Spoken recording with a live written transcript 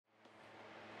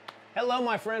Hello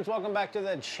my friends, welcome back to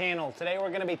the channel. Today we're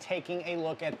going to be taking a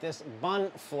look at this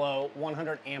Bunfloe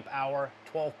 100 amp hour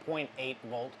 12.8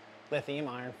 volt lithium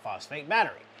iron phosphate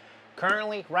battery.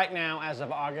 Currently, right now, as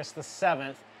of August the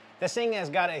 7th, this thing has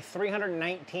got a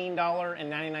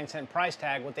 $319.99 price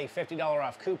tag with a $50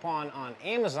 off coupon on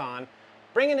Amazon,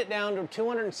 bringing it down to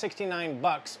 269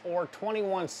 bucks or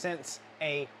 21 cents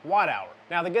a watt hour.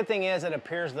 Now the good thing is it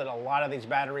appears that a lot of these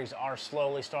batteries are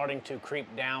slowly starting to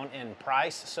creep down in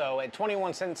price. So at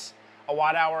 21 cents a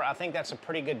watt hour, I think that's a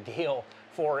pretty good deal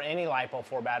for any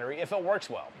LifePO4 battery if it works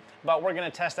well. But we're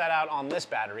gonna test that out on this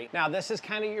battery. Now this is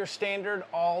kind of your standard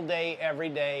all day, every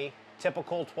day,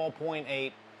 typical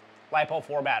 12.8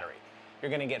 LifePO4 battery.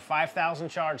 You're gonna get 5,000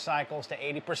 charge cycles to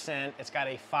 80%. It's got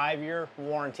a 5-year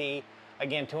warranty.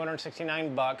 Again,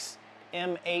 269 bucks.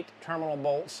 M8 terminal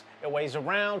bolts. It weighs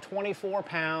around 24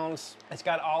 pounds. It's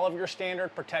got all of your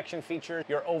standard protection features,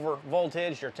 your over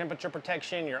voltage, your temperature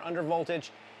protection, your under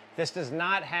voltage. This does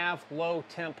not have low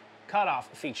temp cutoff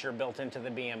feature built into the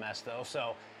BMS though,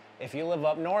 so if you live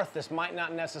up north, this might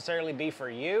not necessarily be for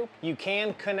you. You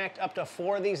can connect up to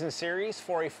 4 of these in series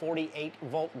for a 48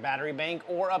 volt battery bank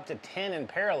or up to 10 in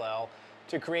parallel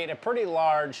to create a pretty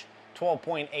large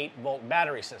 12.8 volt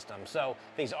battery system. So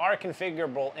these are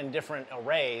configurable in different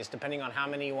arrays depending on how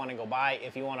many you want to go buy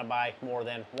if you want to buy more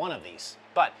than one of these.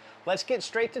 But let's get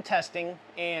straight to testing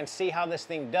and see how this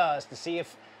thing does to see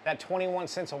if that 21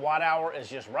 cents a watt hour is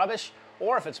just rubbish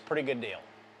or if it's a pretty good deal.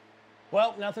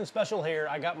 Well, nothing special here.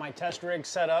 I got my test rig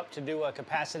set up to do a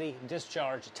capacity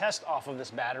discharge test off of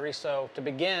this battery. So to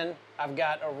begin, I've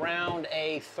got around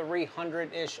a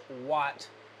 300-ish watt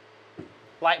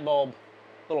light bulb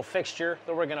little fixture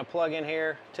that we're going to plug in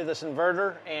here to this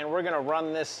inverter, and we're going to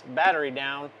run this battery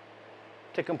down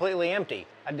to completely empty.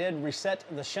 I did reset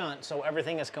the shunt so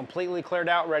everything is completely cleared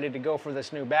out, ready to go for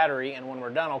this new battery, and when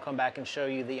we're done I'll come back and show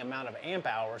you the amount of amp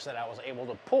hours that I was able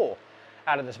to pull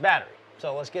out of this battery.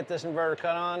 So let's get this inverter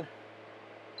cut on,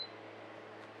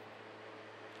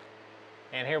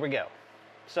 and here we go.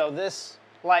 So this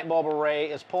light bulb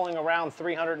array is pulling around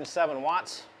 307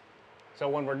 watts. So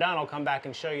when we're done, I'll come back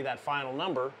and show you that final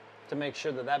number to make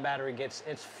sure that that battery gets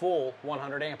its full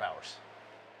 100 amp hours.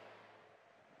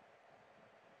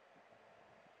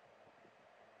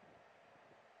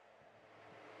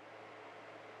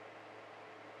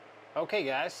 Okay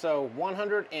guys, so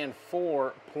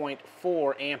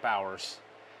 104.4 amp hours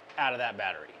out of that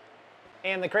battery.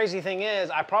 And the crazy thing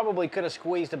is, I probably could have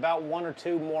squeezed about 1 or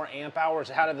 2 more amp hours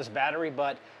out of this battery,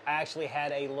 but I actually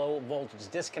had a low voltage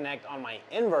disconnect on my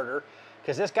inverter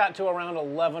because this got to around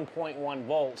 11.1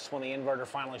 volts when the inverter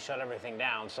finally shut everything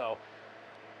down. So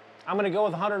I'm gonna go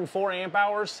with 104 amp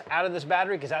hours out of this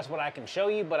battery because that's what I can show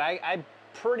you, but I'm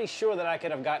pretty sure that I could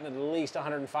have gotten at least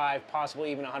 105,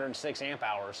 possibly even 106 amp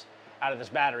hours out of this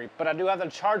battery. But I do have the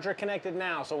charger connected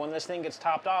now, so when this thing gets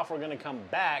topped off, we're gonna come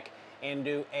back and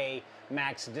do a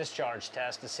max discharge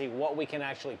test to see what we can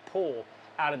actually pull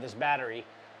out of this battery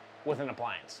with an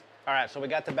appliance. All right, so we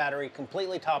got the battery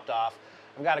completely topped off.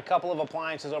 I've got a couple of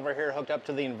appliances over here hooked up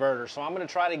to the inverter, so I'm gonna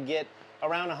try to get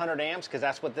around 100 amps because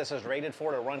that's what this is rated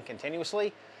for, to run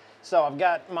continuously. So I've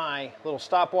got my little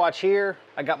stopwatch here.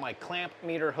 I got my clamp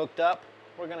meter hooked up.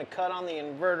 We're gonna cut on the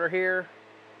inverter here,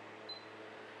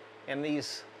 and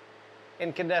these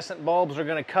incandescent bulbs are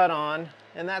gonna cut on,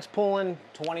 and that's pulling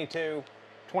 22,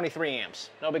 23 amps.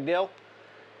 No big deal.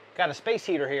 Got a space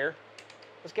heater here.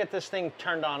 Let's get this thing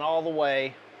turned on all the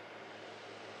way.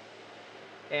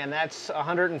 And that's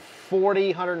 140,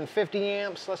 150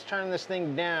 amps. Let's turn this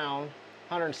thing down.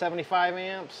 175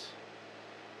 amps,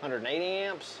 180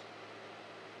 amps.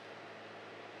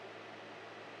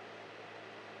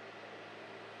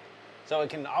 So it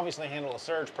can obviously handle a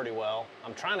surge pretty well.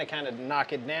 I'm trying to kind of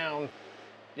knock it down.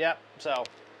 Yep, so,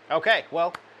 okay,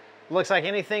 well, looks like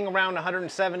anything around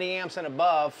 170 amps and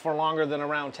above for longer than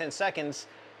around 10 seconds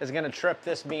is gonna trip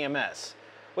this BMS,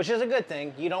 which is a good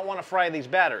thing. You don't wanna fry these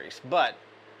batteries, but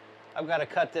I've got to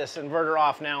cut this inverter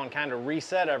off now and kind of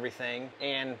reset everything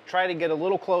and try to get a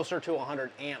little closer to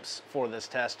 100 amps for this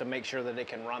test to make sure that it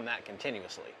can run that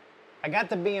continuously. I got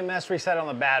the BMS reset on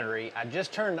the battery. I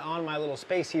just turned on my little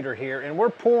space heater here, and we're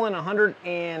pulling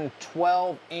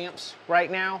 112 amps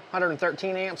right now,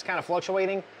 113 amps, kind of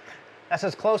fluctuating. That's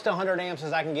as close to 100 amps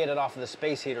as I can get it off of the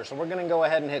space heater. So we're going to go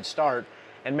ahead and hit start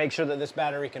and make sure that this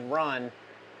battery can run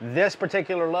this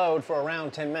particular load for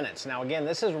around 10 minutes. Now again,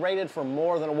 this is rated for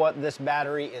more than what this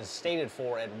battery is stated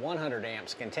for at 100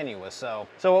 amps continuous. So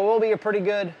it will be a pretty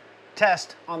good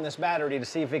test on this battery to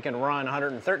see if it can run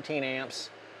 113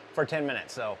 amps for 10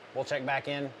 minutes. So we'll check back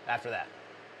in after that.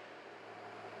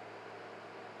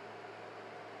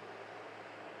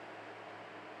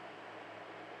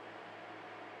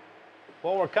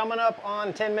 Well, we're coming up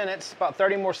on 10 minutes, about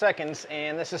 30 more seconds,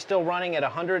 and this is still running at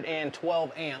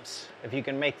 112 amps, if you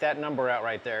can make that number out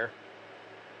right there.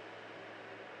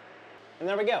 And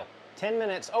there we go. 10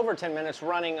 minutes, over 10 minutes,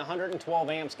 running 112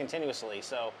 amps continuously.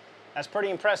 So that's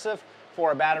pretty impressive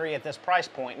for a battery at this price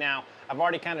point. Now, I've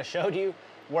already kind of showed you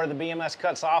where the BMS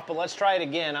cuts off, but let's try it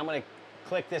again. I'm going to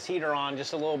click this heater on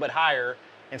just a little bit higher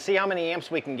and see how many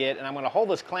amps we can get. And I'm going to hold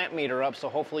this clamp meter up so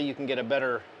hopefully you can get a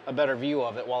better view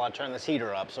of it while I turn this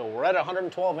heater up. So we're at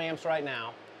 112 amps right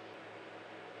now.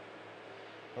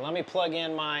 Let me plug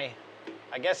in my,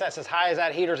 I guess that's as high as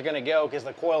that heater's going to go because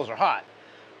the coils are hot.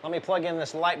 Let me plug in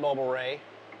this light bulb array.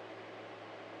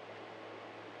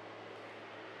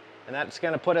 And that's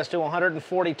going to put us to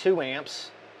 142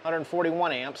 amps,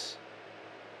 141 amps.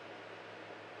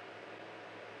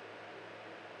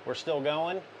 We're still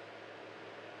going.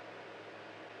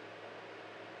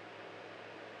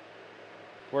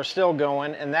 We're still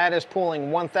going, and that is pulling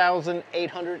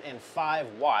 1,805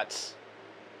 watts.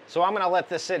 So I'm going to let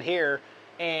this sit here,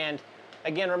 and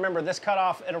again, remember this cut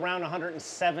off at around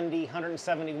 170,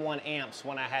 171 amps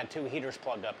when I had two heaters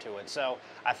plugged up to it. So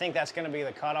I think that's going to be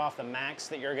the cutoff, the max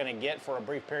that you're going to get for a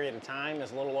brief period of time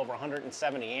is a little over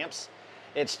 170 amps.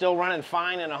 It's still running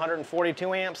fine at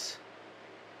 142 amps.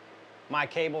 My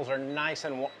cables are nice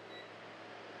and warm.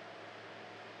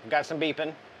 Got some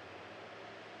beeping.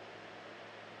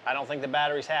 I don't think the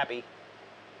battery's happy,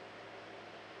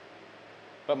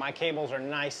 but my cables are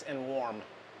nice and warm.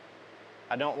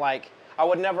 I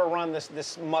would never run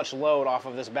this much load off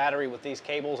of this battery with these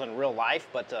cables in real life,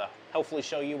 but to hopefully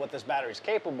show you what this battery is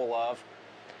capable of,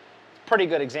 pretty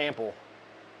good example.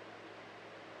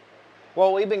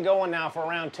 Well, we've been going now for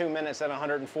around 2 minutes at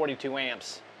 142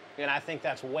 amps, and I think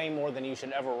that's way more than you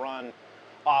should ever run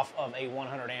off of a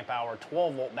 100 amp hour,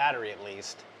 12 volt battery at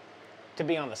least, to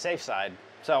be on the safe side.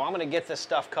 So I'm going to get this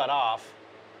stuff cut off.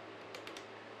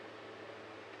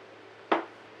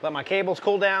 Let my cables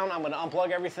cool down. I'm going to unplug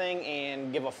everything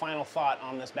and give a final thought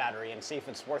on this battery and see if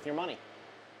it's worth your money.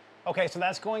 Okay, so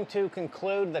that's going to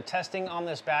conclude the testing on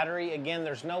this battery. Again,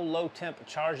 there's no low temp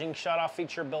charging shutoff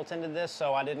feature built into this,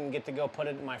 so I didn't get to go put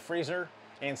it in my freezer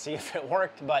and see if it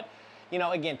worked. But you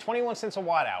know, again, 21 cents a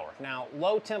watt hour. Now,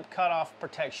 low temp cutoff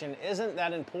protection isn't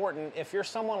that important if you're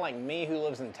someone like me who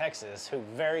lives in Texas, who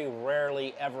very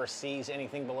rarely ever sees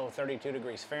anything below 32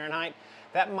 degrees Fahrenheit.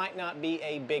 That might not be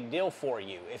a big deal for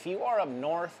you. If you are up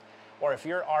north, or if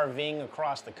you're RVing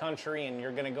across the country and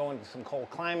you're gonna go into some cold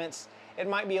climates, it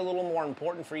might be a little more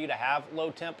important for you to have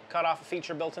low temp cutoff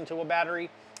feature built into a battery.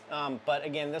 But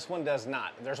again, this one does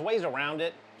not. There's ways around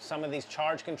it. Some of these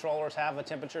charge controllers have a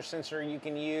temperature sensor you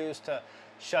can use to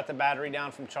shut the battery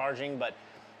down from charging, but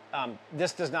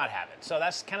this does not have it. So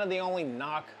that's kind of the only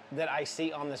knock that I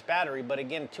see on this battery. But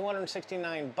again,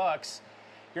 269 bucks,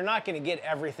 you're not going to get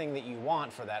everything that you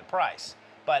want for that price.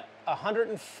 But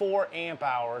 104 amp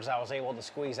hours I was able to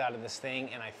squeeze out of this thing,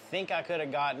 and I think I could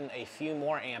have gotten a few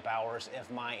more amp hours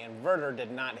if my inverter did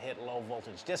not hit low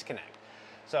voltage disconnect.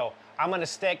 So I'm going to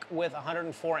stick with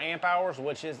 104 amp hours,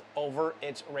 which is over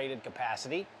its rated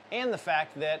capacity. And the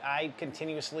fact that I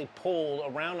continuously pulled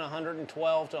around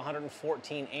 112 to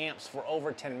 114 amps for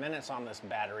over 10 minutes on this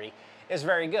battery is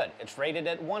very good. It's rated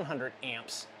at 100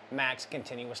 amps max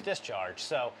continuous discharge.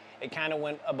 So it kind of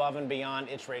went above and beyond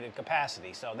its rated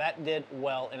capacity. So that did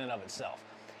well in and of itself.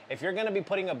 If you're going to be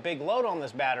putting a big load on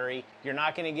this battery, you're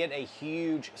not going to get a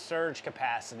huge surge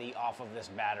capacity off of this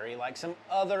battery like some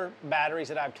other batteries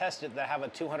that I've tested that have a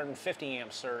 250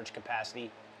 amp surge capacity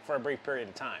for a brief period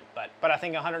of time. But I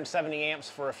think 170 amps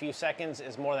for a few seconds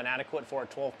is more than adequate for a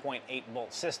 12.8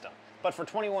 volt system. But for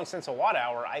 21 cents a watt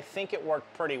hour, I think it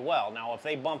worked pretty well. Now, if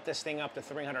they bump this thing up to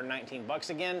 319 bucks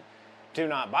again, do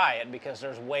not buy it because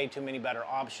there's way too many better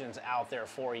options out there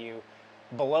for you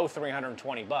below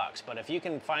 320 bucks. But if you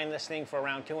can find this thing for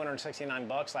around 269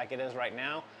 bucks like it is right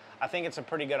now, I think it's a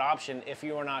pretty good option if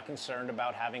you are not concerned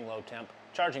about having low temp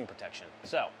charging protection.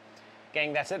 So,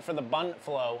 gang, that's it for the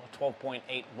Bunfloe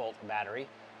 12.8 volt battery.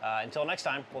 Until next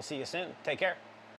time, we'll see you soon. Take care.